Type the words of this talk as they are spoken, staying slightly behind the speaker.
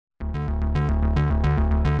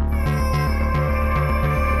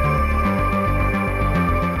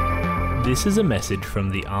This is a message from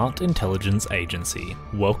the Art Intelligence Agency.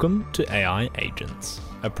 Welcome to AI Agents,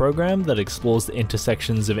 a program that explores the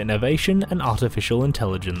intersections of innovation and artificial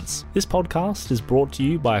intelligence. This podcast is brought to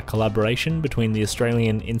you by a collaboration between the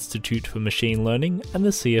Australian Institute for Machine Learning and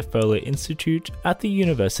the C.F. Fowler Institute at the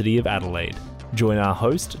University of Adelaide. Join our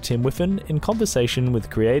host, Tim Whiffen, in conversation with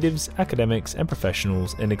creatives, academics, and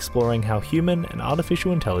professionals in exploring how human and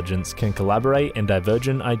artificial intelligence can collaborate in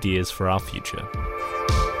divergent ideas for our future.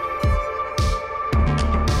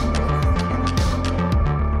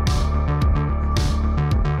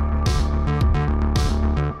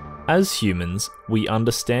 As humans, we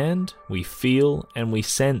understand, we feel, and we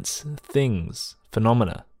sense things,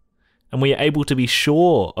 phenomena, and we are able to be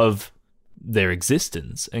sure of their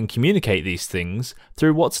existence and communicate these things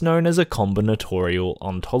through what's known as a combinatorial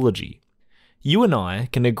ontology. You and I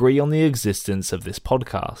can agree on the existence of this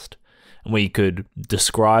podcast, and we could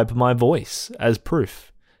describe my voice as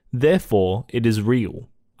proof. Therefore, it is real.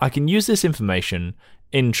 I can use this information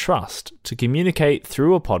in trust to communicate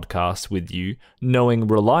through a podcast with you, knowing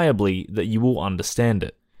reliably that you will understand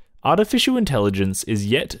it. Artificial intelligence is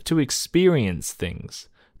yet to experience things,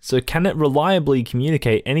 so can it reliably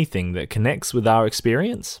communicate anything that connects with our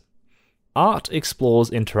experience? Art explores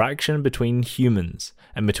interaction between humans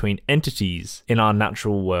and between entities in our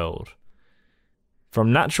natural world.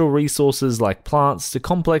 From natural resources like plants to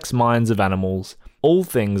complex minds of animals, all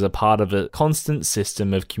things are part of a constant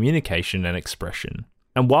system of communication and expression.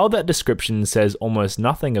 And while that description says almost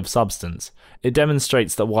nothing of substance, it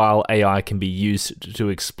demonstrates that while AI can be used to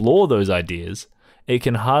explore those ideas, it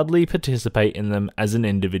can hardly participate in them as an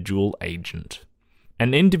individual agent.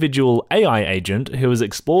 An individual AI agent who has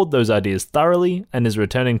explored those ideas thoroughly and is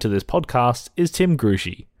returning to this podcast is Tim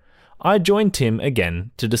Gruchy. I joined Tim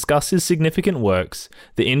again to discuss his significant works,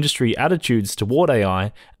 the industry attitudes toward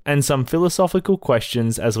AI, and some philosophical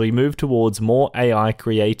questions as we move towards more AI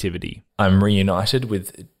creativity. I'm reunited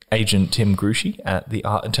with Agent Tim Gruchy at the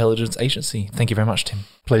Art Intelligence Agency. Thank you very much, Tim.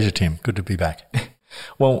 Pleasure, Tim. Good to be back.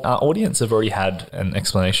 Well, our audience have already had an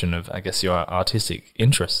explanation of, I guess, your artistic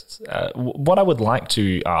interests. What I would like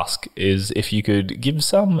to ask is if you could give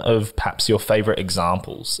some of perhaps your favourite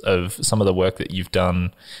examples of some of the work that you've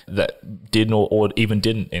done that did or even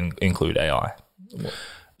didn't include AI.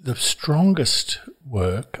 The strongest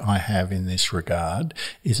work I have in this regard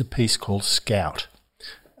is a piece called SCOUT.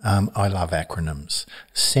 I love acronyms.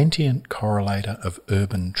 Sentient Correlator of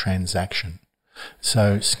Urban Transaction.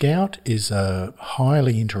 So SCOUT is a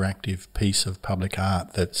highly interactive piece of public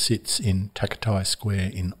art that sits in Takatai Square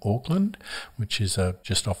in Auckland, which is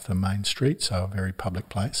just off the main street, so a very public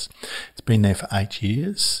place. It's been there for 8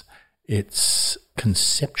 years. It's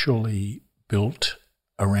conceptually built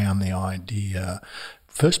around the idea,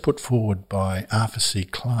 first put forward by Arthur C.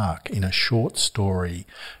 Clarke in a short story,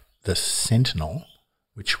 The Sentinel,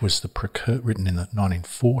 which was written in the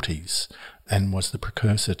 1940s and was the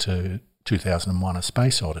precursor to 2001: A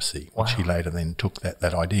Space Odyssey, which he later then took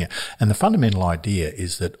that idea. And the fundamental idea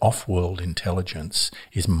is that off-world intelligence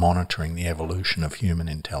is monitoring the evolution of human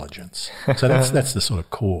intelligence. So that's the sort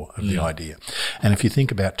of core of the idea. And if you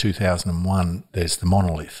think about 2001, there's the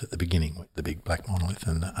monolith at the beginning, the big black monolith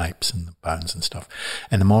and the apes and the bones and stuff.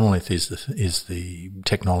 And the monolith is the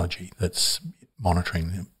technology that's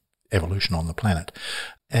monitoring the evolution on the planet.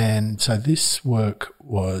 And so this work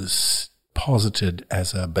was posited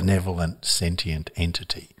as a benevolent, sentient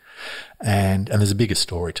entity. And there's a bigger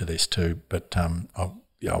story to this too, but I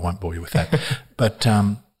won't bore you with that. But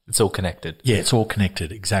it's all connected. Yeah, it's all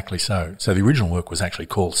connected, exactly so. So the original work was actually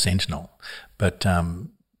called Sentinel, but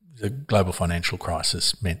the global financial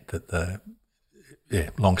crisis meant that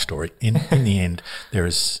long story. In the end, there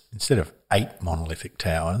is, instead of 8 monolithic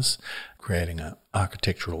towers creating an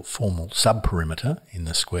architectural formal sub-perimeter in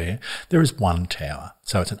the square, there is 1 tower.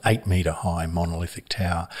 So it's an 8-metre high monolithic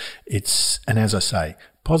tower. And as I say,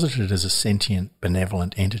 posited as a sentient,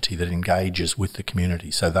 benevolent entity that engages with the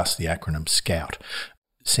community. So thus the acronym SCOUT,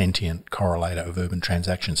 Sentient Correlator of Urban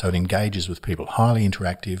Transaction. So it engages with people, highly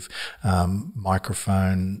interactive,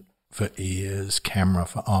 microphone for ears, camera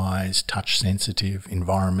for eyes, touch sensitive,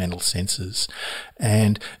 environmental sensors,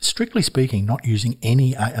 and strictly speaking, not using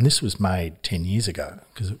any, and this was made 10 years ago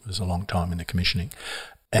because it was a long time in the commissioning,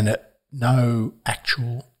 and no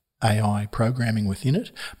actual AI programming within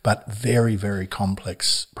it, but very, very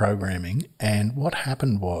complex programming. And what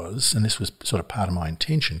happened was, and this was sort of part of my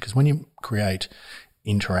intention, because when you create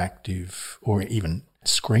interactive or even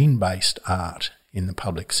screen-based art in the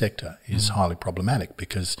public sector is highly problematic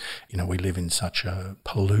because, we live in such a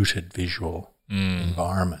polluted visual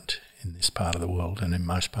environment in this part of the world and in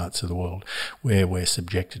most parts of the world where we're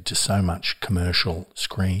subjected to so much commercial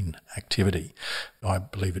screen activity. I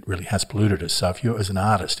believe it really has polluted us. So if you're, as an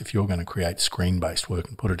artist, if you're going to create screen-based work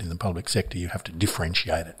and put it in the public sector, you have to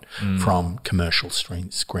differentiate it from commercial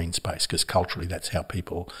screen space, because culturally that's how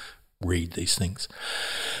people read these things.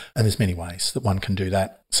 And there's many ways that one can do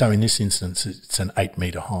that. So in this instance, it's an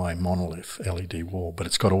 8-metre high monolith LED wall, but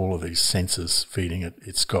it's got all of these sensors feeding it.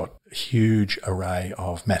 It's got a huge array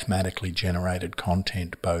of mathematically generated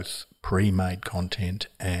content, both pre-made content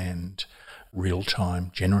and real-time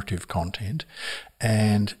generative content,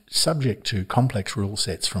 and subject to complex rule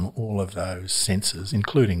sets from all of those sensors,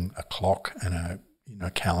 including a clock and a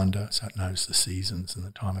calendar, so it knows the seasons and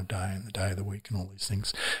the time of day and the day of the week and all these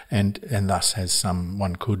things, and thus has some,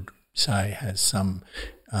 one could say, has some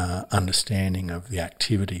understanding of the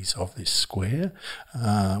activities of this square,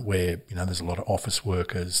 where there's a lot of office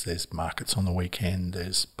workers, there's markets on the weekend,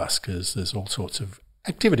 there's buskers, there's all sorts of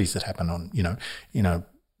activities that happen on in a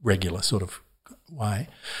regular sort of way.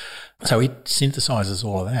 So it synthesises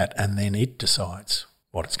all of that, and then it decides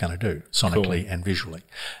what it's going to do sonically and visually.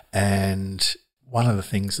 And one of the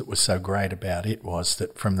things that was so great about it was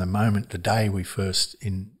that from the day we first,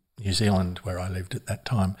 in New Zealand, where I lived at that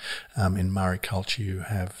time, in Maori culture, you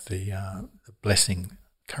have the blessing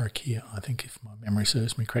karakia, I think, if my memory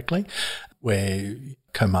serves me correctly, where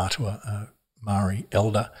Kaumatua, a Maori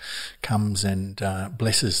elder, comes and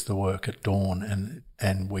blesses the work at dawn,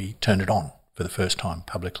 and we turned it on for the first time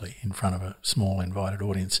publicly in front of a small invited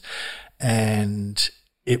audience. And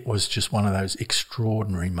it was just one of those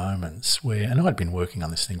extraordinary moments where, and I'd been working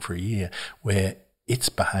on this thing for a year, where its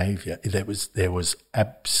behaviour, there was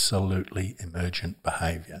absolutely emergent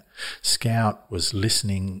behaviour. Scout was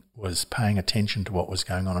listening, was paying attention to what was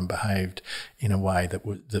going on, and behaved in a way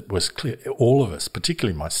that was clear. All of us,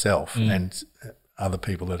 particularly myself and other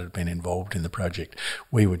people that had been involved in the project,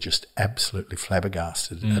 we were just absolutely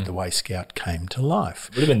flabbergasted at the way Scout came to life.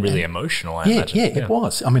 It would have been really emotional, I imagine. Yeah, it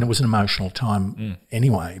was. I mean, it was an emotional time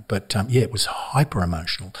anyway, but it was hyper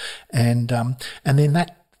emotional. And then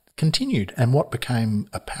that continued. And what became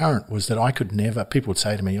apparent was that I could never, people would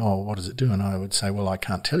say to me, oh, what does it do? And I would say, well, I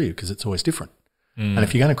can't tell you because it's always different. And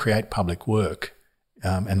if you're going to create public work,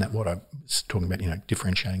 and that what I was talking about,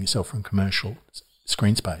 differentiating yourself from commercial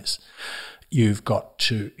screen space, you've got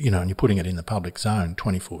to, and you're putting it in the public zone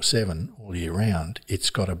 24/7 all year round, it's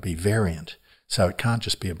got to be variant. So it can't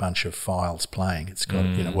just be a bunch of files playing. It's got,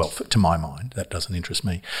 to my mind, that doesn't interest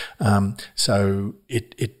me. So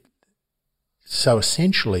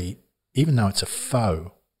essentially, even though it's a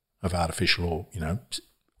foe of artificial or,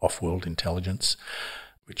 off-world intelligence,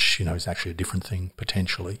 which, is actually a different thing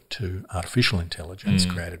potentially to artificial intelligence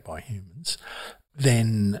created by humans,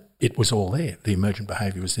 then it was all there. The emergent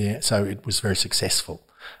behaviour was there. So it was very successful,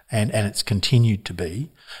 and it's continued to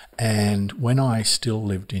be. And when I still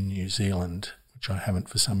lived in New Zealand, which I haven't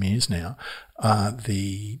for some years now,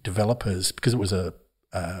 the developers, because it was a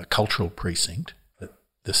cultural precinct,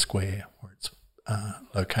 the square where it's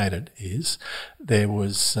located is, there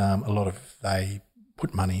was they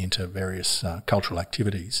put money into various cultural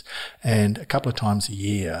activities, and a couple of times a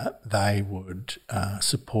year they would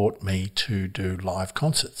support me to do live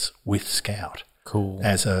concerts with Scout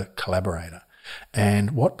as a collaborator.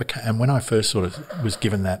 And when I first sort of was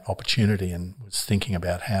given that opportunity and was thinking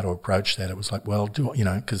about how to approach that, it was like, well,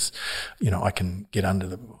 because I can get under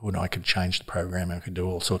the hood, I could change the program, I could do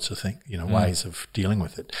all sorts of things, ways of dealing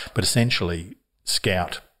with it. But essentially,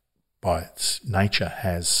 Scout, by its nature,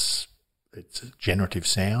 it's a generative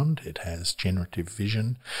sound, it has generative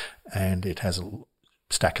vision, and it has a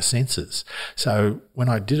stack of sensors. So when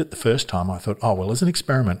I did it the first time, I thought, oh, well, as an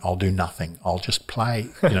experiment, I'll do nothing. I'll just play,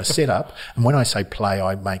 set up. And when I say play,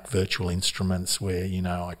 I make virtual instruments where,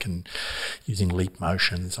 I can, using leap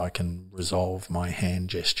motions, I can resolve my hand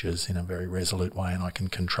gestures in a very resolute way, and I can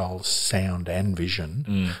control sound and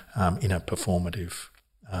vision in a performative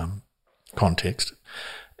context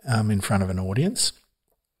in front of an audience.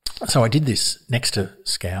 So I did this next to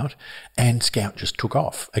Scout, and Scout just took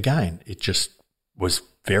off. Again, it just was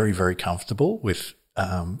very, very comfortable with,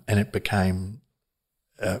 and it became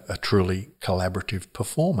a truly collaborative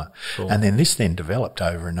performer. And then this developed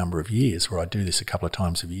over a number of years, where I do this a couple of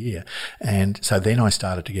times a year. And so then I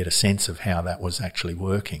started to get a sense of how that was actually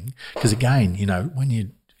working. Because again, when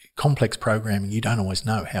you complex programming, you don't always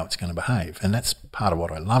know how it's going to behave. And that's part of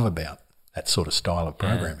what I love about that sort of style of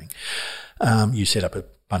programming. You set up a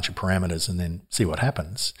bunch of parameters and then see what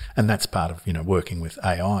happens. And that's part of, working with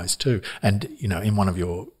AIs too. And, in one of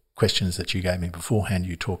your questions that you gave me beforehand,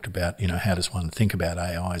 you talked about, how does one think about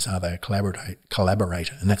AIs? Are they a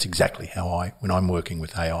collaborator? And that's exactly how when I'm working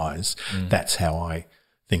with AIs, that's how I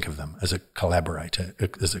think of them, as a collaborator,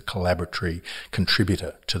 as a collaboratory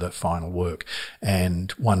contributor to the final work.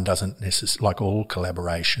 And one doesn't necessarily, like all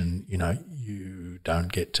collaboration, you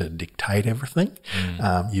don't get to dictate everything.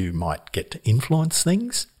 You might get to influence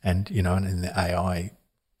things. And, and in the AI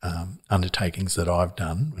undertakings that I've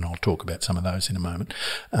done, and I'll talk about some of those in a moment,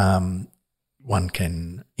 one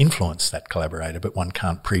can influence that collaborator, but one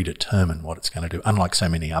can't predetermine what it's going to do, unlike so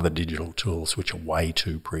many other digital tools which are way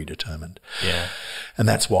too predetermined. Yeah. And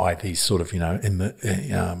that's why these sort of,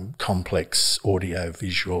 complex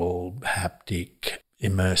audio-visual, haptic,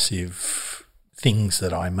 immersive things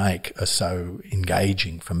that I make are so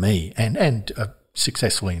engaging for me and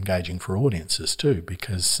successfully engaging for audiences too,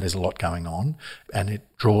 because there's a lot going on and it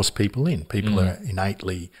draws people in. People are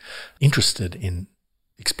innately interested in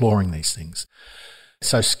exploring these things.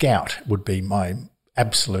 So Scout would be my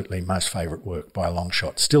absolutely most favourite work by a long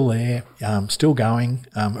shot. Still there, still going.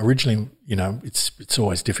 Originally, it's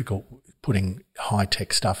always difficult putting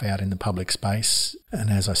high-tech stuff out in the public space.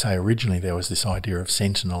 And as I say, originally there was this idea of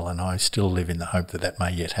Sentinel, and I still live in the hope that that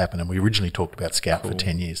may yet happen. And we originally talked about Scout for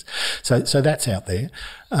 10 years. So that's out there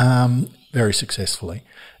very successfully.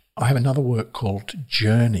 I have another work called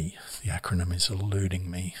Journey. The acronym is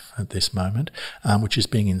eluding me at this moment, which is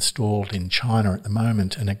being installed in China at the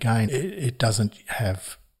moment. And again, it doesn't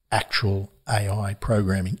have actual AI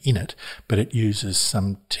programming in it, but it uses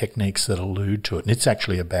some techniques that allude to it. And it's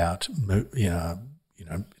actually about,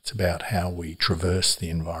 it's about how we traverse the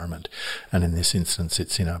environment. And in this instance,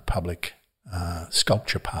 it's in a public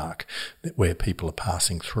sculpture park where people are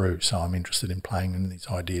passing through. So I'm interested in playing in these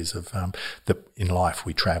ideas of in life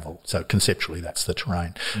we travel. So conceptually that's the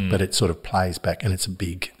terrain, but it sort of plays back, and it's a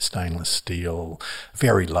big stainless steel,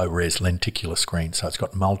 very low-res lenticular screen. So it's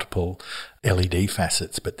got multiple LED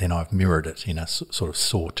facets, but then I've mirrored it in a sort of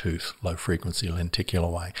sawtooth, low-frequency lenticular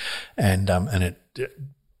way.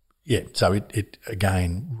 So it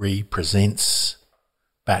again represents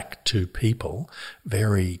back to people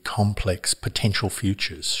very complex potential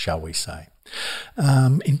futures, shall we say.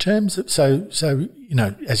 In terms of,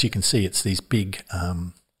 as you can see, it's these big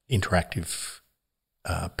interactive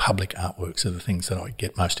public artworks are the things that I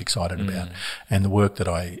get most excited about. And the work that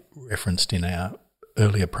I referenced in our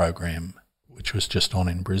earlier program, which was just on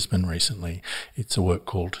in Brisbane recently, it's a work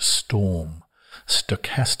called Storm,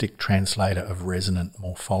 Stochastic Translator of Resonant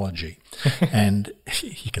Morphology. And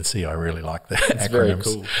you can see I really like the acronyms. Very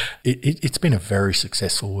cool. It's been a very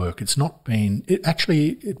successful work. It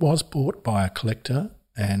was bought by a collector,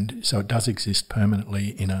 and so it does exist permanently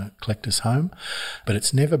in a collector's home, but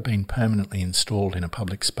it's never been permanently installed in a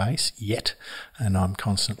public space yet, and I'm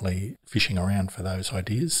constantly fishing around for those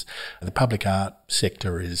ideas. The public art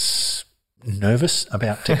sector is nervous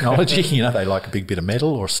about technology. They like a big bit of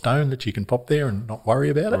metal or stone that you can pop there and not worry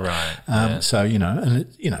about it. Right. So,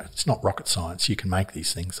 it's not rocket science. You can make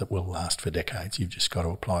these things that will last for decades. You've just got to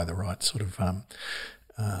apply the right sort of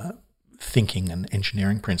thinking and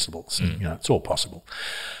engineering principles. And, it's all possible.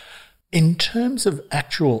 In terms of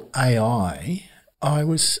actual AI, I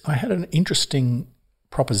had an interesting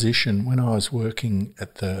proposition when I was working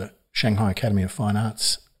at the Shanghai Academy of Fine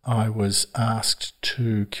Arts. I was asked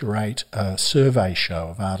to curate a survey show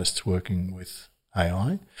of artists working with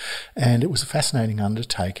AI, and it was a fascinating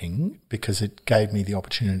undertaking because it gave me the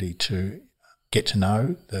opportunity to get to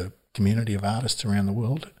know the community of artists around the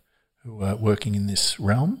world who are working in this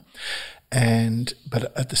realm.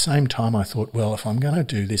 But at the same time, I thought, well, if I'm going to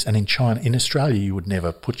do this, and in Australia, you would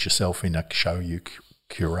never put yourself in a show you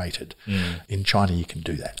curated. In China, you can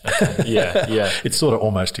do that. Yeah. It's sort of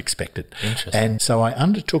almost expected. Interesting. And so I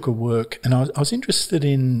undertook a work, and I was interested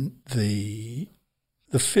in the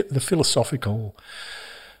philosophical,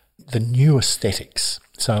 the new aesthetics.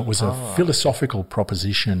 So it was a philosophical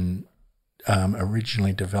proposition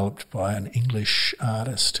originally developed by an English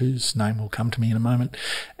artist whose name will come to me in a moment,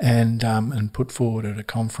 and put forward at a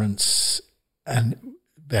conference and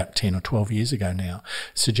about 10 or 12 years ago now,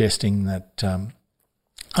 suggesting that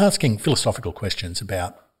asking philosophical questions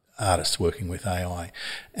about artists working with AI.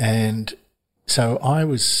 And so I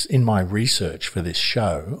was, in my research for this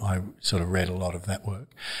show, I sort of read a lot of that work.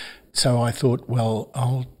 So I thought, well,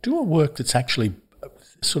 I'll do a work that's actually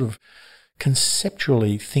sort of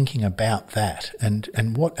conceptually thinking about that and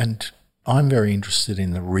I'm very interested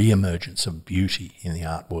in the re-emergence of beauty in the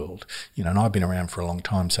art world, and I've been around for a long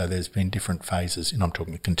time, so there's been different phases, and I'm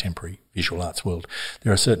talking the contemporary visual arts world.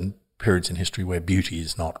 There are certain periods in history where beauty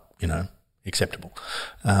is not, acceptable.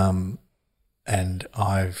 And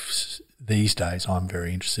these days I'm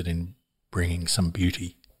very interested in bringing some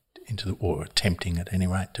beauty or attempting at any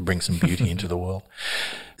rate to bring some beauty into the world.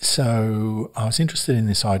 So I was interested in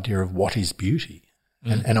this idea of what is beauty.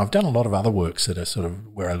 And I've done a lot of other works that are sort of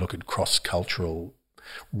where I look at cross-cultural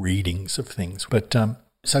readings of things. But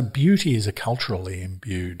so beauty is a culturally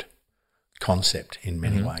imbued concept in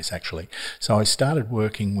many ways, actually. So I started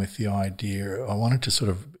working with the idea, I wanted to sort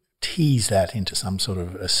of tease that into some sort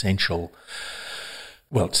of essential,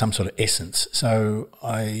 some sort of essence. So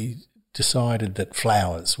I decided that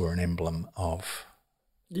flowers were an emblem of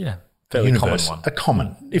fairly common one. A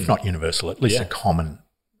common, if not universal, at least a common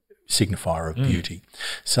signifier of beauty.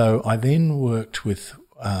 So I then worked with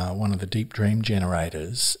one of the deep dream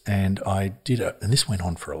generators, and I did it, and this went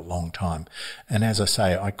on for a long time. And as I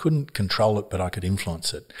say, I couldn't control it, but I could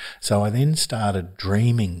influence it. So I then started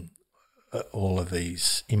dreaming all of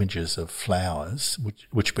these images of flowers,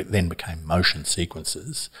 which then became motion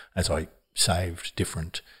sequences as I saved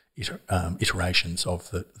different iterations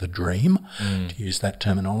of the dream, to use that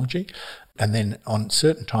terminology. And then on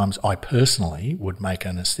certain times, I personally would make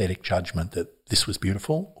an aesthetic judgment that this was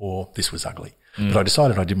beautiful or this was ugly. But I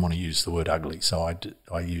decided I didn't want to use the word ugly, so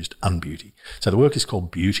I used unbeauty. So the work is called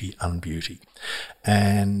Beauty, Unbeauty.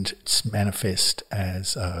 And it's manifest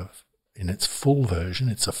as, in its full version,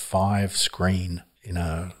 it's a 5-screen in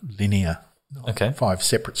a linear, 5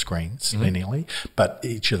 separate screens linearly, but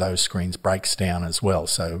each of those screens breaks down as well.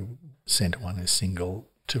 So centre one is single,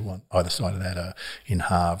 two on either side of that are in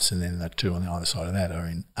halves, and then the two on the other side of that are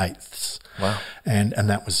in eighths. Wow. And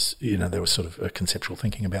that was, there was sort of a conceptual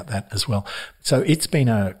thinking about that as well. So it's been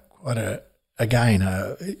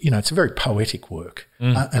it's a very poetic work.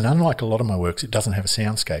 And unlike a lot of my works, it doesn't have a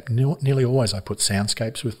soundscape. Nearly always I put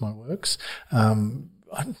soundscapes with my works. I'm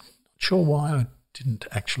not sure why I didn't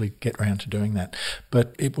actually get around to doing that.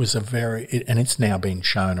 But it was and it's now been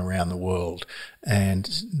shown around the world,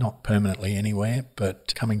 and not permanently anywhere,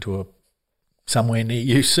 but coming to somewhere near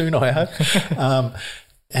you soon, I hope.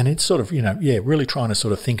 And it's sort of, really trying to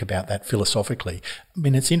sort of think about that philosophically. I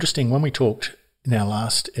mean, it's interesting when we talked in our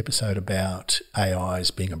last episode about AIs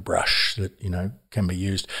being a brush that, can be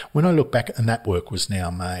used. When I look back, and that work was now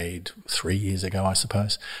made 3 years ago, I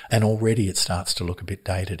suppose, and already it starts to look a bit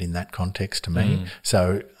dated in that context to me.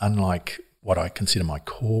 So unlike what I consider my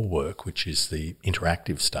core work, which is the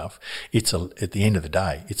interactive stuff, at the end of the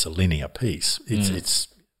day, it's a linear piece. It's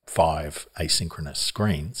 5 asynchronous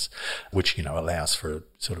screens, which, allows for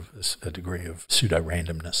sort of a degree of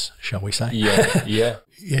pseudo-randomness, shall we say? Yeah.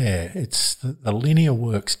 It's the linear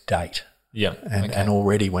works date. Yeah. And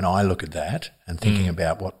already when I look at that and thinking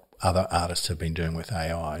about what other artists have been doing with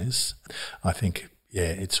AIs, I think,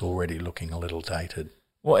 it's already looking a little dated.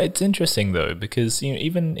 Well, it's interesting, though, because,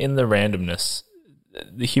 even in the randomness,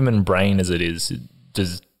 the human brain as it is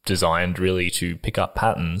designed really to pick up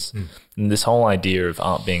patterns. And this whole idea of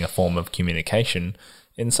art being a form of communication,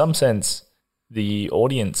 in some sense, the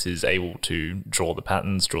audience is able to draw the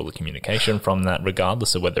patterns, draw the communication from that,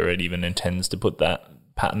 regardless of whether it even intends to put that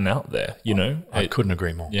pattern out there, I couldn't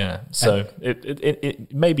agree more. Yeah. So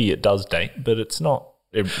it maybe it does date, but it's not.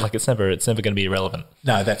 It's never going to be irrelevant.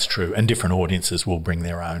 No, that's true. And different audiences will bring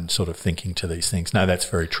their own sort of thinking to these things. No, that's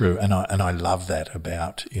very true. And I love that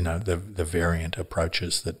about, the variant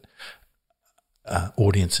approaches that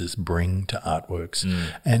audiences bring to artworks.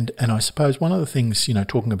 And I suppose one of the things,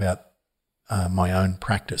 talking about my own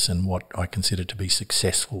practice and what I consider to be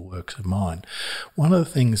successful works of mine, one of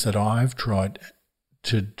the things that I've tried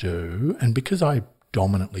to do, and because I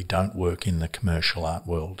dominantly don't work in the commercial art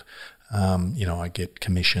world, I get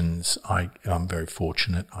commissions. I'm very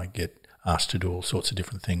fortunate. I get asked to do all sorts of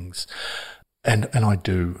different things. And I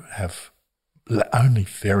do have, only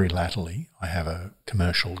very latterly, I have a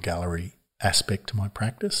commercial gallery aspect to my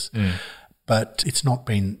practice. But it's not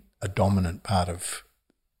been a dominant part of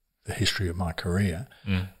the history of my career.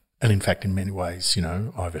 And in fact, in many ways,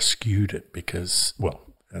 I've eschewed it because,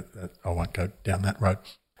 I won't go down that road.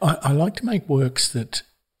 I like to make works that...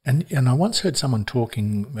 And I once heard someone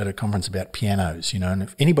talking at a conference about pianos, and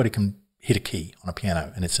if anybody can hit a key on a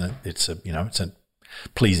piano, and it's a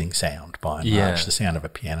pleasing sound by and large. The sound of a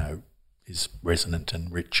piano is resonant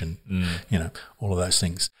and rich, and all of those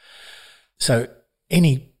things. So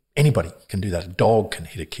anybody can do that. A dog can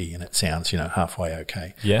hit a key and it sounds halfway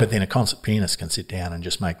okay. Yeah. But then a concert pianist can sit down and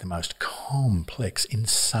just make the most complex,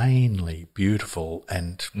 insanely beautiful,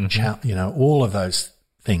 and all of those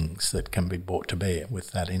things that can be brought to bear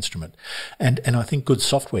with that instrument. And I think good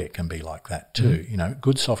software can be like that too.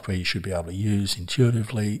 Good software you should be able to use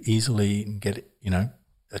intuitively, easily, and get it,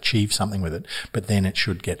 achieve something with it, but then it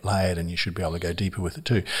should get layered and you should be able to go deeper with it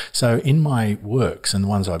too. So in my works, and the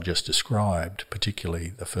ones I've just described, particularly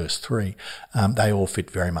the first three, they all fit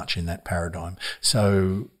very much in that paradigm.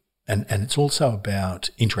 So, and it's also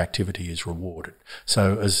about interactivity is rewarded.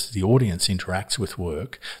 So as the audience interacts with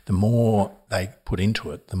work, the more they put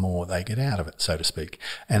into it, the more they get out of it, so to speak.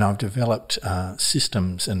 And I've developed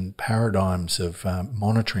systems and paradigms of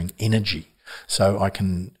monitoring energy. So I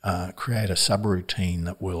can create a subroutine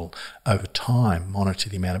that will, over time, monitor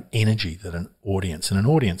the amount of energy that an audience, and an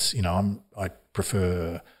audience, I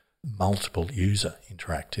prefer multiple user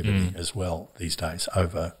interactivity as well these days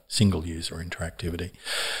over single user interactivity.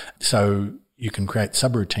 So you can create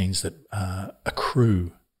subroutines that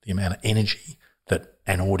accrue the amount of energy that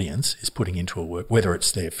an audience is putting into a work, whether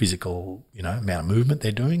it's their physical, amount of movement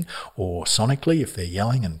they're doing, or sonically if they're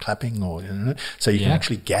yelling and clapping, or so you can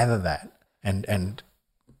actually gather that and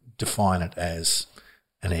define it as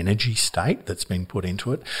an energy state that's been put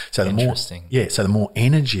into it. So the more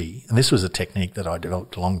energy, and this was a technique that I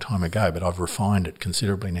developed a long time ago, but I've refined it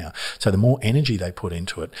considerably now. So the more energy they put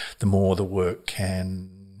into it, the more the work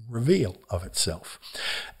can reveal of itself.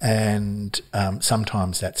 And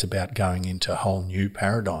sometimes that's about going into a whole new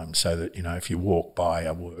paradigm, so that, if you walk by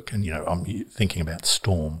a work, and, I'm thinking about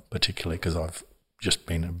Storm particularly because I've just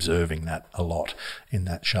been observing that a lot in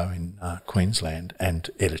that show in Queensland,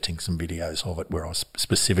 and editing some videos of it where I was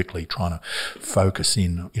specifically trying to focus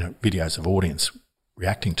in, videos of audience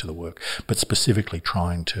reacting to the work, but specifically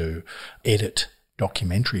trying to edit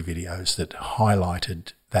documentary videos that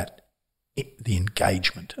highlighted the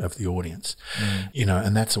engagement of the audience,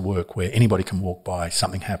 and that's a work where anybody can walk by,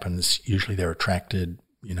 something happens, usually they're attracted,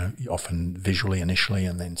 often visually initially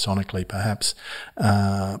and then sonically perhaps.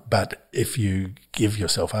 But if you give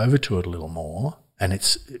yourself over to it a little more, and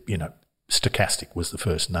it's, stochastic was the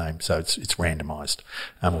first name, so it's randomised,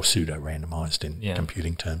 or pseudo-randomised in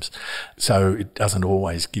computing terms. So it doesn't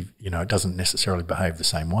always give, it doesn't necessarily behave the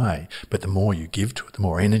same way, but the more you give to it, the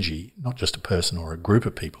more energy, not just a person or a group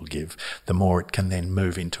of people give, the more it can then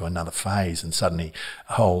move into another phase, and suddenly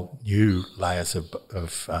whole new layers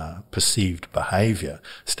of perceived behaviour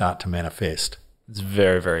start to manifest. It's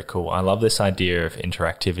very, very cool. I love this idea of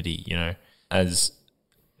interactivity, as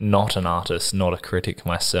not an artist, not a critic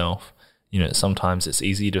myself. Sometimes it's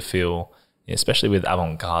easy to feel, especially with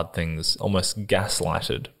avant-garde things, almost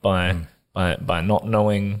gaslighted by not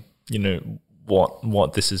knowing,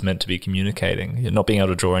 what this is meant to be communicating, not being able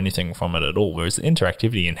to draw anything from it at all. Whereas the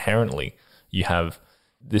interactivity, inherently, you have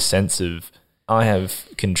this sense of, I have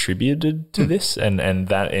contributed to this, and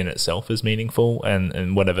that in itself is meaningful,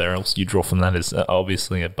 and whatever else you draw from that is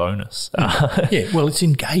obviously a bonus. Well, it's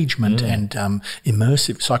engagement and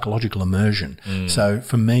immersive, psychological immersion. So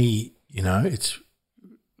for me,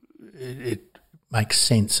 it makes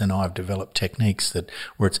sense, and I've developed techniques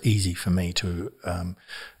where it's easy for me to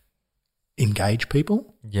engage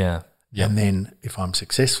people. Yeah. And then, if I'm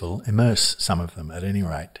successful, immerse some of them at any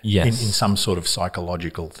rate in some sort of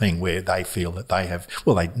psychological thing where they feel that they have,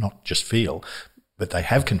 they not just feel, but they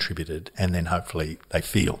have contributed, and then hopefully they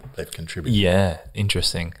feel they've contributed. Yeah,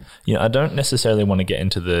 interesting. I don't necessarily want to get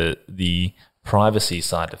into the privacy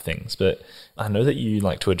side of things, but I know that you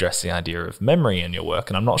like to address the idea of memory in your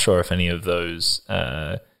work, and I'm not sure if any of those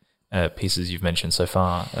pieces you've mentioned so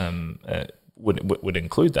far would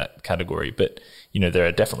include that category, but there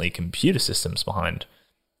are definitely computer systems behind.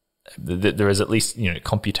 There is at least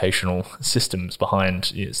computational systems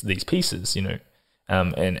behind these pieces,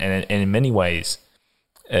 and in many ways,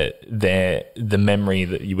 the memory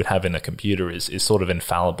that you would have in a computer is sort of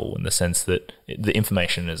infallible, in the sense that the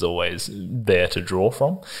information is always there to draw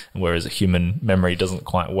from, whereas a human memory doesn't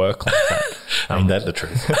quite work like that. Ain't that the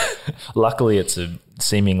truth? Luckily, it's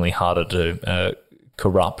seemingly harder to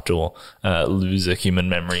corrupt or lose a human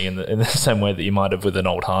memory in the same way that you might have with an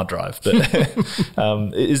old hard drive. But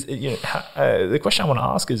the question I want to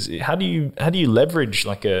ask is, how do you leverage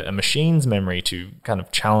like a machine's memory to kind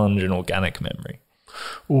of challenge an organic memory?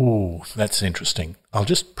 Oh, that's interesting. I'll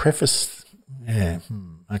just preface.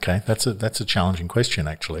 Okay, that's a challenging question,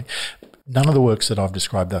 actually. None of the works that I've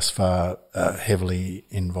described thus far are heavily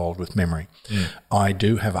involved with memory. I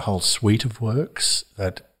do have a whole suite of works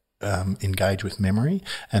that engage with memory,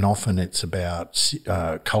 and often it's about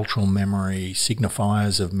cultural memory,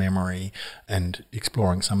 signifiers of memory, and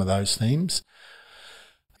exploring some of those themes.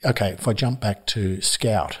 Okay, if I jump back to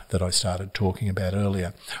Scout that I started talking about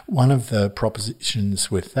earlier, one of the propositions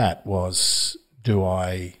with that was, do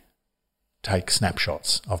I take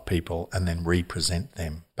snapshots of people and then represent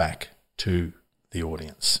them back to the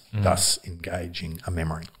audience, thus engaging a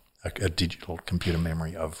memory, a digital computer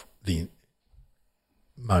memory of the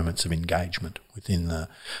moments of engagement within the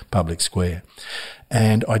public square.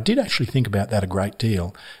 And I did actually think about that a great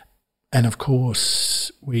deal. And of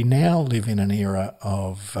course, we now live in an era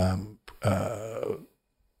of,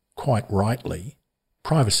 quite rightly,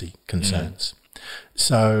 privacy concerns.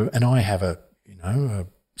 So, and I have a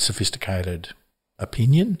sophisticated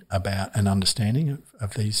opinion about an understanding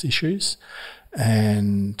of these issues,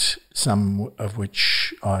 and some of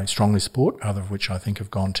which I strongly support, other of which I think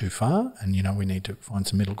have gone too far, and, we need to find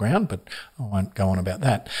some middle ground, but I won't go on about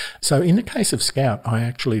that. So in the case of Scout, I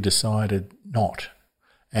actually decided not.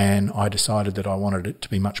 And I decided that I wanted it to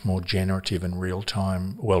be much more generative and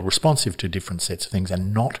real-time, responsive to different sets of things,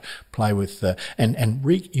 and not play with the... And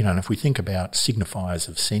if we think about signifiers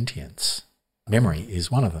of sentience, memory is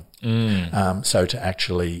one of them. So to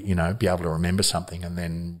actually, be able to remember something and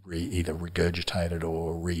then either regurgitate it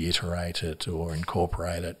or reiterate it or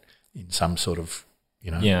incorporate it in some sort of,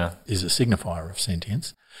 is a signifier of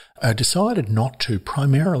sentience. I decided not to,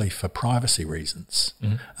 primarily for privacy reasons.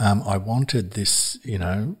 I wanted this,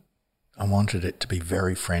 I wanted it to be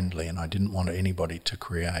very friendly, and I didn't want anybody to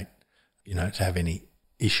create, to have any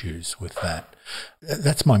issues with that.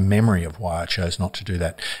 That's my memory of why I chose not to do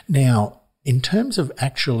that. Now, in terms of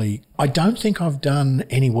actually, I don't think I've done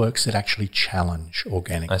any works that actually challenge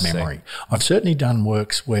organic memory. I've certainly done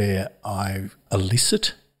works where I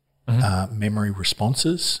elicit memory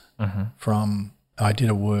responses from... I did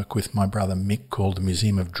a work with my brother Mick called the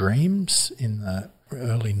Museum of Dreams in the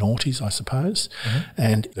early noughties, I suppose.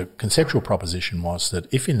 And the conceptual proposition was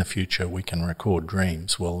that if in the future we can record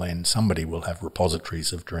dreams, well, then somebody will have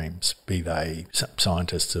repositories of dreams, be they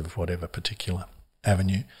scientists of whatever particular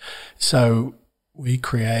avenue. So we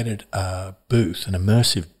created a booth, an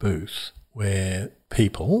immersive booth, where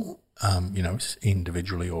people...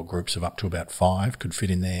 individually or groups of up to about 5 could fit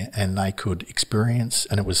in there, and they could experience,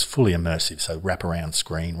 and it was fully immersive, so wraparound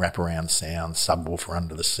screen, wraparound sound, subwoofer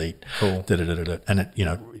under the seat, and it,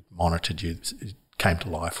 it monitored you. It came to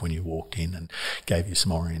life when you walked in and gave you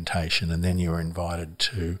some orientation, and then you were invited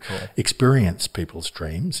to experience people's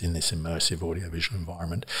dreams in this immersive audiovisual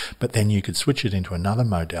environment, but then you could switch it into another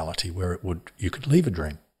modality where you could leave a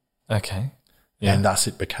dream. Okay. Yeah. And thus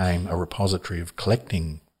it became a repository of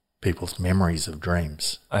collecting people's memories of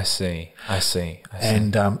dreams. I see.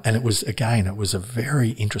 And it was a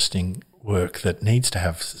very interesting work that needs to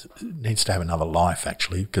have another life,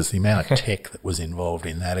 actually, because the amount of tech that was involved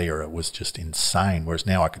in that era was just insane, whereas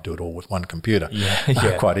now I could do it all with one computer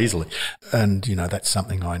quite easily. And, that's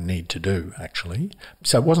something I need to do, actually.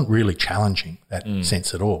 So it wasn't really challenging that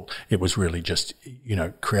sense at all. It was really just,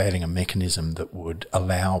 creating a mechanism that would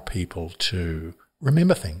allow people to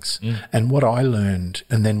remember things. And what I learned,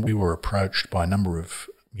 and then we were approached by a number of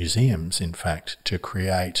museums, in fact, to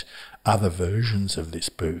create other versions of this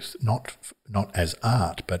booth, not as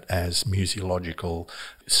art, but as museological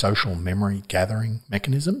social memory gathering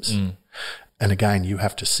mechanisms. And again, you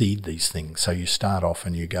have to seed these things. So you start off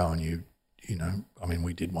and you go and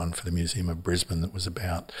we did one for the Museum of Brisbane that was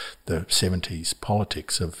about the 70s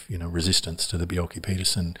politics of, resistance to the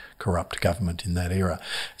Bjelke-Petersen corrupt government in that era.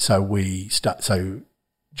 So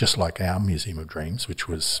just like our Museum of Dreams, which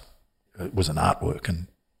was an artwork and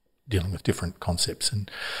dealing with different concepts,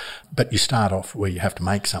 but you start off where you have to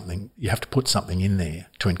make something, you have to put something in there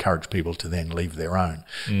to encourage people to then leave their own.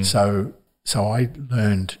 So I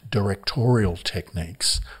learned directorial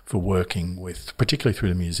techniques for working with, particularly through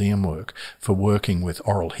the museum work, for working with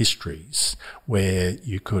oral histories where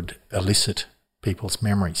you could elicit people's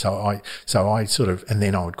memory. So I sort of, and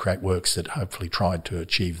then I would create works that hopefully tried to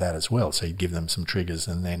achieve that as well. So you'd give them some triggers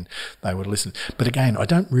and then they would listen. But again, I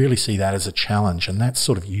don't really see that as a challenge, and that's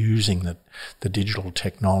sort of using the digital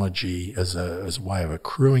technology as a way of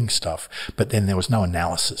accruing stuff. But then there was no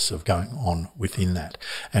analysis of going on within that.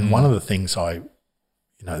 And one of the things at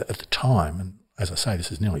the time, and as I say,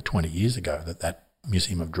 this is nearly 20 years ago that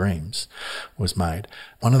Museum of Dreams was made.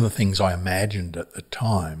 One of the things I imagined at the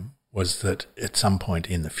time was that at some point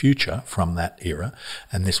in the future from that era,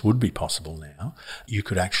 and this would be possible now, you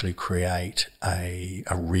could actually create a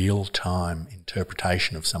real-time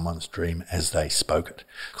interpretation of someone's dream as they spoke it.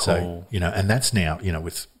 Cool. So, and that's now,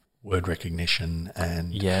 with word recognition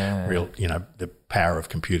and the power of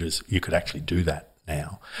computers, you could actually do that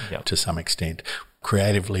now to some extent.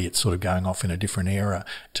 Creatively, it's sort of going off in a different era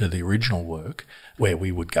to the original work, where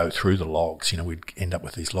we would go through the logs. We'd end up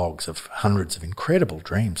with these logs of hundreds of incredible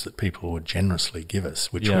dreams that people would generously give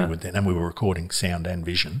us, which we would then, and we were recording sound and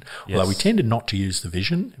vision. Yes. Although we tended not to use the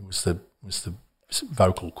vision, it was the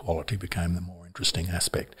vocal quality became the more interesting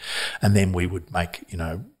aspect. And then we would make,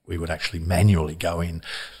 we would actually manually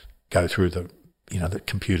go through the the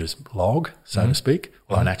computer's log, so to speak.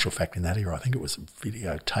 Well, in actual fact, in that era, I think it was a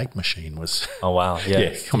videotape machine was. Oh, wow. Yeah.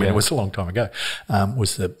 It was a long time ago,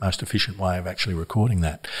 was the most efficient way of actually recording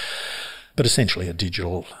that. But essentially a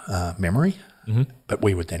digital memory. But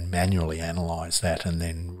we would then manually analyse that and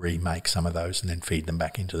then remake some of those and then feed them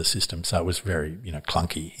back into the system. So it was very,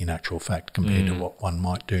 clunky in actual fact compared to what one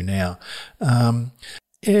might do now.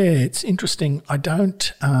 It's interesting. I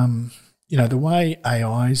don't, the way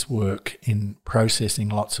AIs work in processing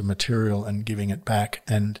lots of material and giving it back,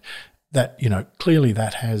 and that, clearly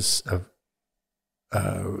that has a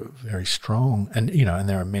very strong, and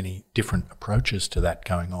there are many different approaches to that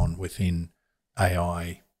going on within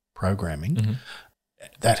AI programming.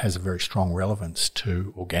 That has a very strong relevance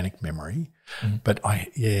to organic memory, but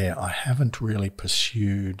I haven't really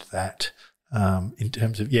pursued that in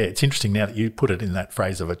terms of it's interesting now that you put it in that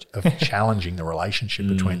phrase of challenging the relationship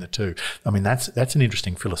between the two. I mean that's an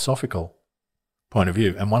interesting philosophical point of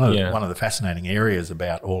view, and one of the fascinating areas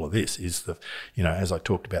about all of this is as I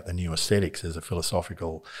talked about the new aesthetics as a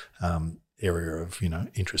philosophical area of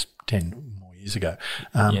interest 10 more years ago.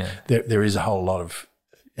 There is a whole lot of.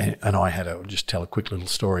 And I'll just tell a quick little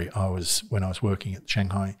story. When I was working at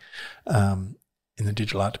Shanghai in the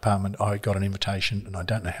digital art department, I got an invitation, and I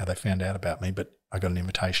don't know how they found out about me, but I got an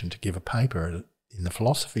invitation to give a paper in the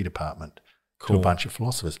philosophy department to a bunch of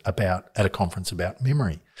philosophers at a conference about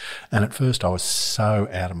memory. And at first I was so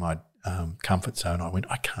out of my comfort zone. I went,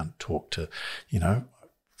 I can't talk to,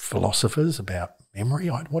 philosophers about memory.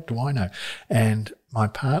 What do I know? And my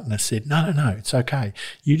partner said, no, it's okay.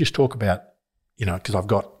 You just talk about, because I've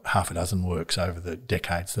got half a dozen works over the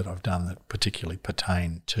decades that I've done that particularly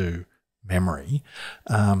pertain to memory,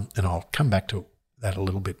 and I'll come back to that a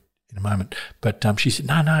little bit in a moment. But she said,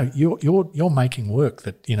 no, you're making work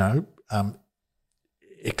that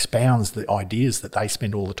expounds the ideas that they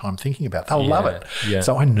spend all the time thinking about. They'll love it. Yeah.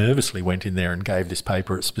 So I nervously went in there and gave this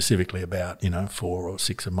paper specifically about 4 or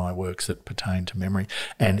 6 of my works that pertain to memory,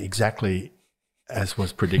 and exactly as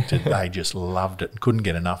was predicted, they just loved it and couldn't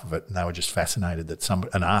get enough of it, and they were just fascinated that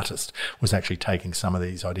an artist was actually taking some of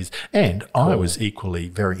these ideas. And I was equally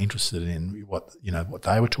very interested in what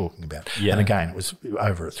they were talking about. Yeah. And again, it was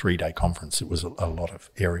over a 3-day conference. It was a lot of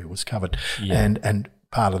area was covered, and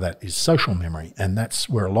part of that is social memory, and that's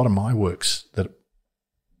where a lot of my works that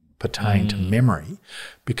pertain to memory,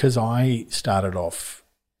 because I started off.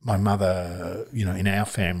 My mother, in our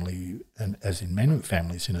family, and as in many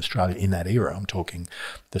families in Australia in that era, I'm talking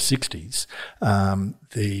the 60s,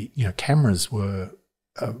 the cameras were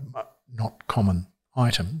not common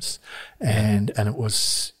items, and it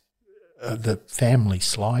was the family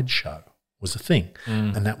slideshow was a thing,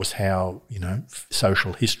 and that was how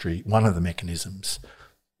social history, one of the mechanisms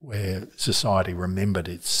where society remembered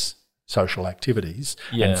its social activities,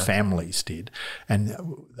 and families did, and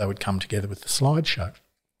they would come together with the slideshow.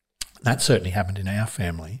 That certainly happened in our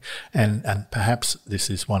family, and perhaps this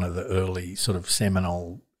is one of the early sort of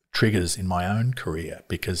seminal triggers in my own career,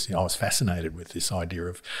 because I was fascinated with this idea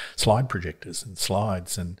of slide projectors and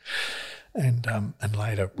slides and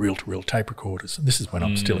later reel-to-reel tape recorders. And this is when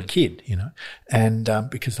I'm still a kid, and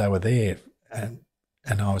because they were there, and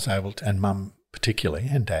I was able to, and Mum particularly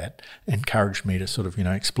and Dad encouraged me to sort of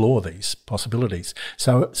explore these possibilities.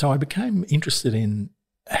 So I became interested in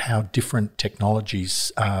how different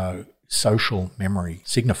technologies are social memory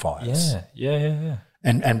signifiers. Yeah.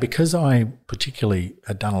 And because I particularly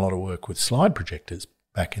had done a lot of work with slide projectors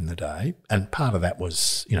back in the day, and part of that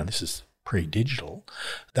was, this is pre-digital,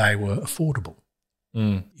 they were affordable.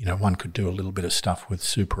 One could do a little bit of stuff with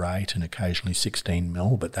Super 8 and occasionally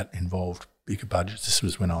 16mm, but that involved bigger budgets. This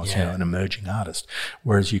was when I was an emerging artist,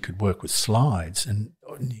 whereas you could work with slides and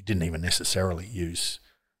you didn't even necessarily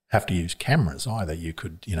have to use cameras either. You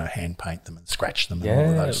could, hand paint them and scratch them and all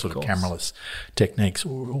of those sort of cameraless techniques,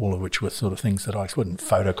 all of which were sort of things that I explored. And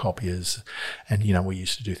photocopiers, and, we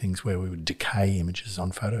used to do things where we would decay images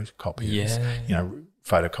on photocopiers,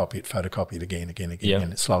 photocopy it again,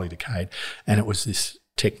 and it slowly decayed. And it was this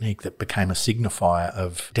technique that became a signifier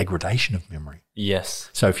of degradation of memory. Yes.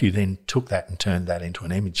 So if you then took that and turned that into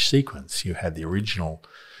an image sequence, you had the original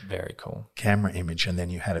very cool camera image, and then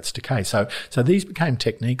you had its decay. So these became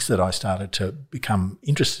techniques that I started to become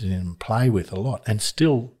interested in and play with a lot, and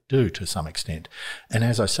still do to some extent. And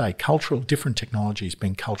as I say, different technologies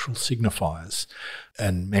being cultural signifiers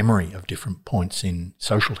and memory of different points in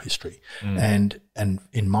social history. And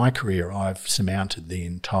in my career, I've surmounted the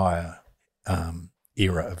entire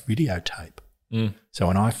era of videotape. So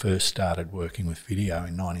when I first started working with video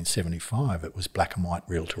in 1975, it was black and white,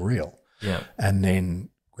 reel-to-reel. Yeah. And then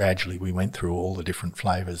gradually we went through all the different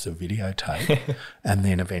flavours of videotape, and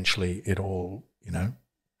then eventually it all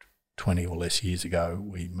 20 or less years ago,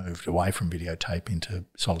 we moved away from videotape into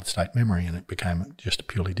solid-state memory, and it became just a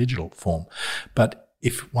purely digital form. But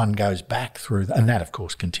if one goes back through, and that, of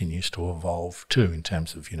course, continues to evolve too in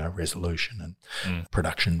terms of, resolution and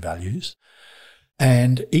production values.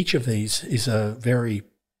 And each of these is a very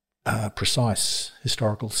precise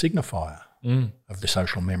historical signifier of the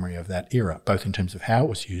social memory of that era, both in terms of how it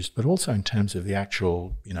was used, but also in terms of the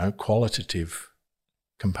actual, qualitative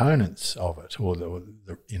components of it, or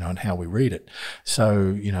the and how we read it.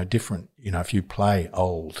 So, different, if you play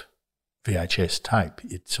old VHS tape,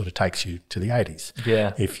 it sort of takes you to the 80s.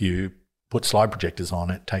 Yeah. If you put slide projectors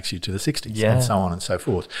on, it takes you to the 60s, Yeah. and so on and so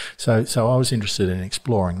forth. So I was interested in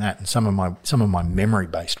exploring that, and some of my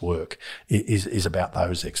memory-based work is about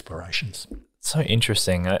those explorations. So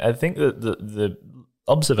interesting. I think that the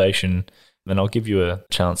observation, and I'll give you a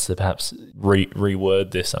chance to perhaps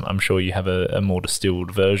reword this. I'm sure you have a more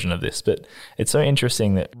distilled version of this, but it's so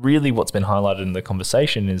interesting that really what's been highlighted in the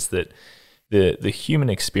conversation is that the human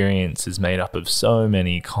experience is made up of so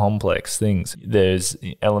many complex things. There's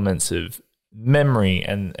elements of memory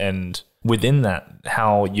and within that,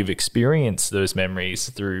 how you've experienced those memories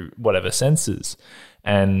through whatever senses,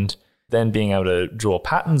 and then being able to draw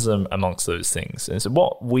patterns amongst those things. And so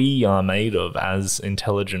what we are made of as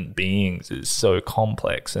intelligent beings is so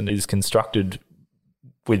complex and is constructed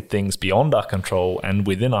with things beyond our control and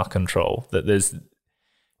within our control, that there's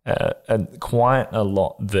quite a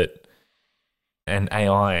lot that an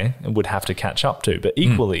AI would have to catch up to. But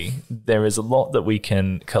equally, there is a lot that we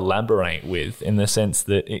can collaborate with, in the sense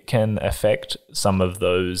that it can affect some of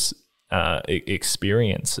those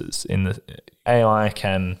experiences. In the AI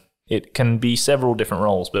it can be several different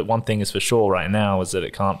roles, but one thing is for sure right now is that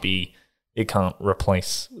it can't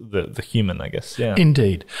replace the human, I guess. Yeah.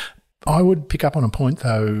 Indeed. I would pick up on a point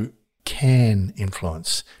though, can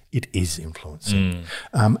influence. It is influencing.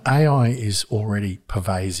 AI is already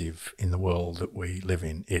pervasive in the world that we live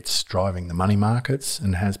in. It's driving the money markets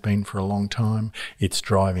and has been for a long time. It's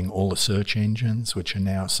driving all the search engines, which are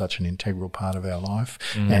now such an integral part of our life.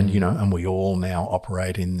 And we all now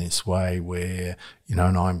operate in this way where, and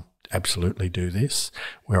I'm absolutely do this,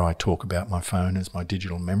 where I talk about my phone as my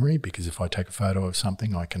digital memory, because if I take a photo of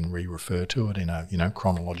something, I can refer to it in a,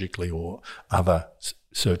 chronologically or other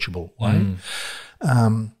searchable way.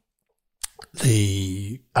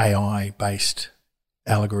 The AI-based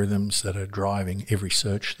algorithms that are driving every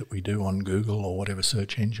search that we do on Google or whatever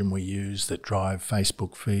search engine we use, that drive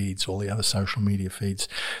Facebook feeds, all the other social media feeds,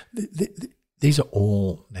 these are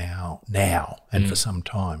all now and for some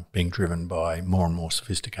time being driven by more and more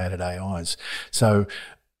sophisticated AIs. So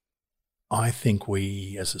I think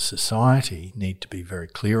we as a society need to be very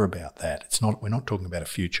clear about that. We're not talking about a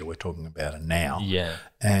future, we're talking about a now. Yeah.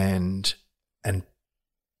 And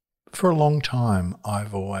for a long time,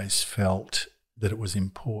 I've always felt that it was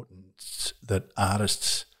important that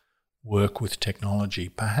artists work with technology,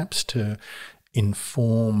 perhaps to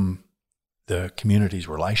inform the community's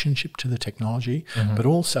relationship to the technology, but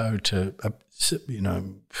also to,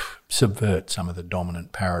 subvert some of the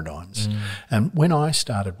dominant paradigms. And when I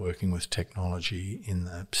started working with technology in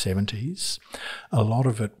the 70s, a lot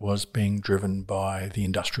of it was being driven by the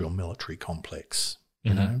industrial military complex.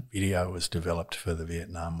 Video was developed for the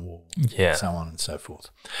Vietnam War, so on and so forth.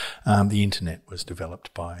 The internet was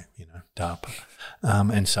developed by, DARPA,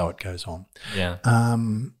 and so it goes on. Yeah.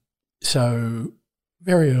 So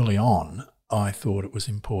very early on, I thought it was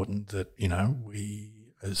important that, we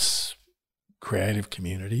as creative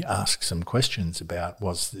community ask some questions about,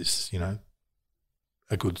 was this,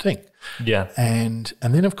 a good thing? Yeah. And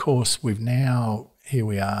then, of course, here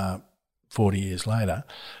we are 40 years later,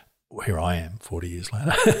 here I am 40 years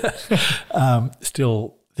later,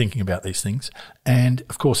 still thinking about these things. And,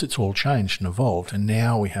 of course, it's all changed and evolved. And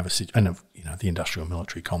now we have the industrial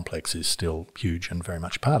military complex is still huge and very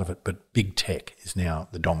much part of it, but big tech is now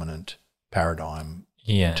the dominant paradigm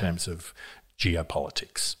in terms of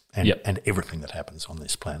geopolitics and everything that happens on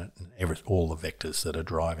this planet, and all the vectors that are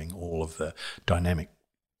driving all of the dynamic,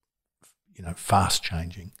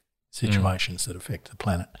 fast-changing situations that affect the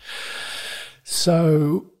planet.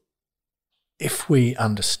 So if we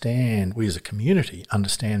as a community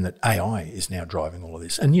understand that AI is now driving all of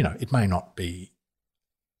this, and, it may not be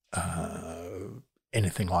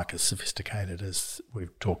anything like as sophisticated as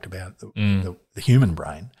we've talked about the human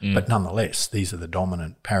brain, but nonetheless, these are the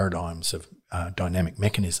dominant paradigms of dynamic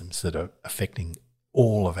mechanisms that are affecting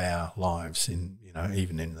all of our lives.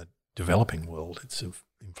 Even in the developing world, it's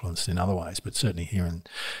influenced in other ways, but certainly here in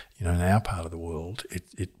our part of the world,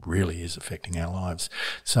 it really is affecting our lives.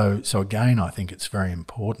 So again, I think it's very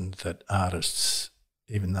important that artists,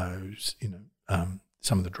 even those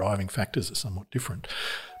some of the driving factors are somewhat different.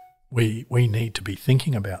 We need to be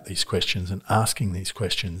thinking about these questions and asking these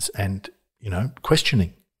questions, and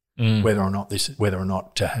questioning whether or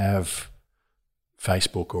not to have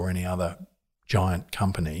Facebook or any other giant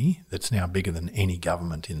company that's now bigger than any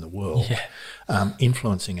government in the world,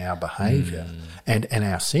 influencing our behaviour and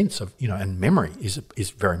our sense of, and memory is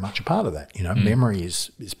very much a part of that. Memory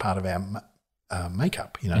is part of our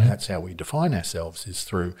makeup. That's how we define ourselves, is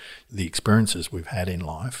through the experiences we've had in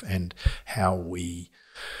life and how we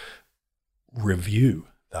review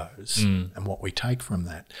those and what we take from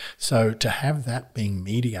that. So to have that being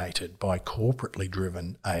mediated by corporately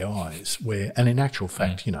driven AIs, and in actual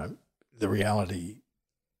fact, the reality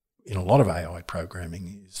in a lot of AI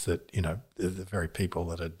programming is that, the very people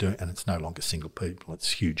that are doing, and it's no longer single people,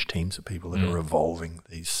 it's huge teams of people that are evolving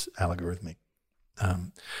these algorithmic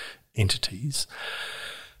entities.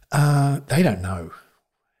 They don't know.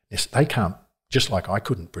 They can't, just like I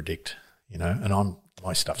couldn't predict, and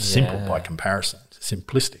my stuff's simple by comparison, it's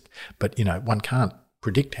simplistic. But, one can't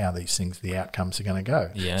predict how these things, the outcomes are going to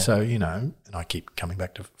go. Yeah. So, and I keep coming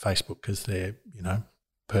back to Facebook because they're,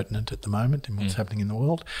 pertinent at the moment in what's happening in the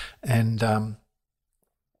world, and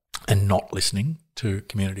not listening to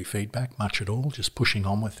community feedback much at all, just pushing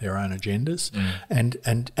on with their own agendas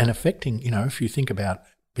and affecting, if you think about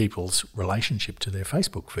people's relationship to their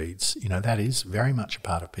Facebook feeds, that is very much a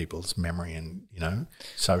part of people's memory and,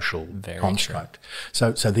 social construct.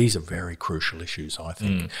 So these are very crucial issues, I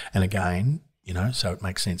think. And again, so it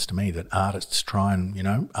makes sense to me that artists try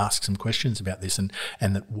and, ask some questions about this, and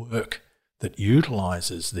that work that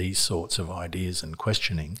utilises these sorts of ideas and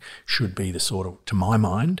questioning should be the sort of, to my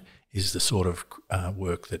mind, is the sort of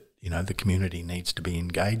work that, the community needs to be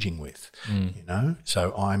engaging with,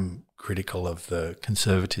 So I'm critical of the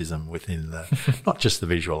conservatism within the, not just the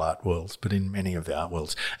visual art worlds, but in many of the art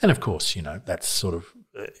worlds. And of course, that's sort of,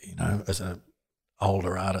 as an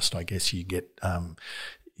older artist, I guess you get,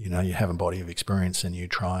 you have a body of experience and you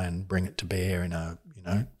try and bring it to bear in a,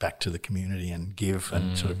 back to the community and give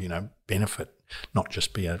and sort of, benefit, not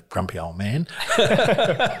just be a grumpy old man.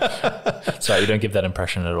 So you don't give that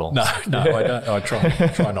impression at all. No, I don't. I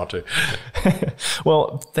try not to.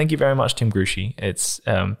 Well, thank you very much, Tim Gruchy. It's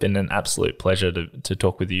been an absolute pleasure to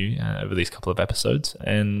talk with you over these couple of episodes,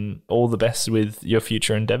 and all the best with your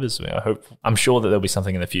future endeavours. I'm sure that there'll be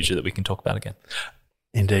something in the future that we can talk about again.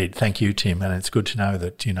 Indeed. Thank you, Tim. And it's good to know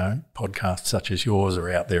that, podcasts such as yours are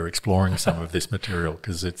out there exploring some of this material,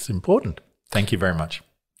 because it's important. Thank you very much.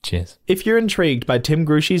 Cheers. If you're intrigued by Tim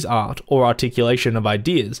Gruchy's art or articulation of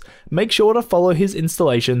ideas, make sure to follow his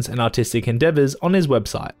installations and artistic endeavours on his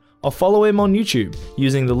website, or follow him on YouTube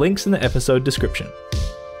using the links in the episode description.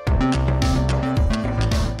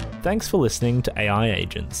 Thanks for listening to AI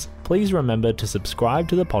Agents. Please remember to subscribe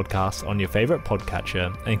to the podcast on your favourite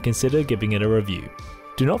podcatcher and consider giving it a review.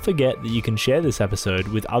 Do not forget that you can share this episode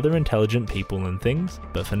with other intelligent people and things,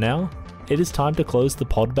 but for now, it is time to close the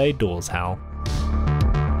pod bay doors, Hal.